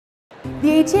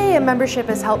The ATA membership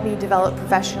has helped me develop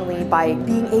professionally by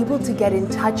being able to get in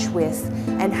touch with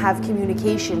and have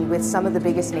communication with some of the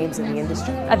biggest names in the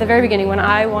industry. At the very beginning, when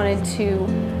I wanted to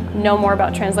know more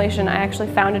about translation, I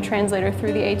actually found a translator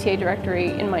through the ATA directory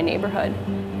in my neighborhood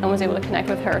and was able to connect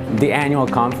with her. The annual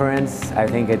conference, I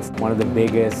think it's one of the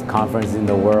biggest conferences in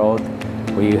the world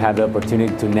where you have the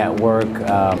opportunity to network,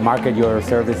 market your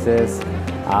services,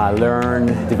 learn,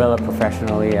 develop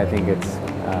professionally. I think it's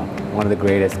one of the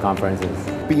greatest conferences.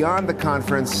 Beyond the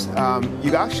conference,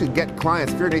 you actually get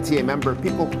clients. If you're an ATA member,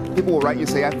 people will write you,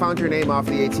 say, I found your name off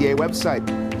the ATA website.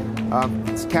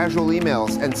 It's casual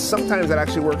emails, and sometimes that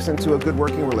actually works into a good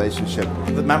working relationship.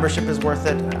 The membership is worth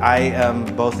it. I am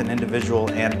both an individual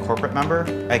and corporate member.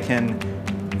 I can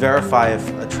verify if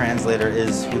a translator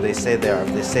is who they say they are,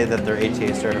 if they say that they're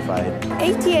ATA certified.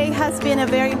 ATA has been a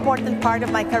very important part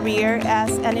of my career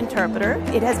as an interpreter.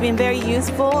 It has been very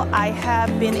useful. I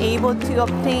have been able to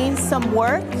obtain some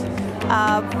work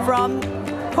from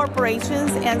corporations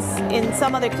and in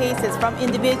some other cases from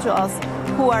individuals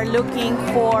who are looking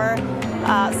for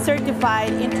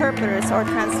certified interpreters or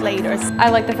translators. I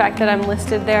like the fact that I'm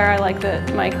listed there. I like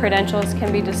that my credentials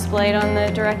can be displayed on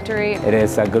the directory. It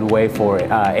is a good way for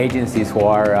agencies who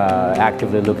are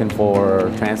actively looking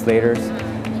for translators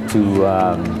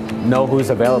to know who's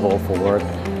available for work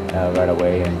right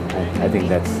away, and I think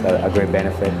that's a great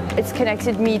benefit. It's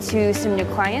connected me to some new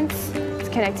clients. It's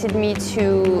connected me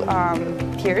to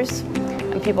peers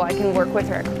and people I can work with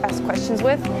or ask questions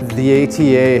with. The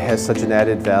ATA has such an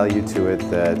added value to it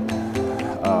that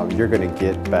you're going to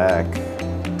get back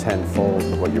tenfold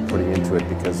of what you're putting into it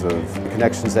because of the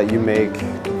connections that you make,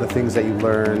 the things that you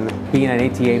learn. Being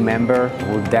an ATA member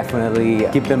will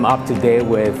definitely keep them up to date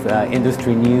with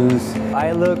industry news.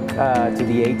 I look to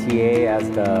the ATA as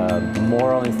the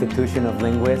moral institution of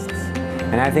linguists,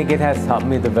 and I think it has helped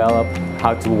me develop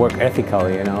how to work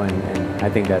ethically, and I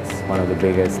think that's one of the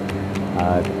biggest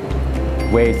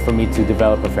ways for me to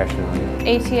develop professionally.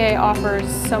 ATA offers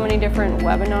so many different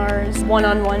webinars,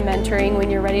 one-on-one mentoring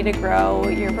when you're ready to grow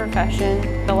your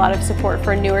profession, a lot of support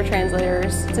for newer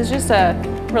translators. It's just a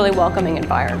really welcoming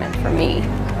environment for me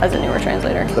as a newer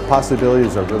translator. The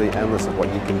possibilities are really endless of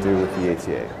what you can do with the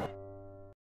ATA.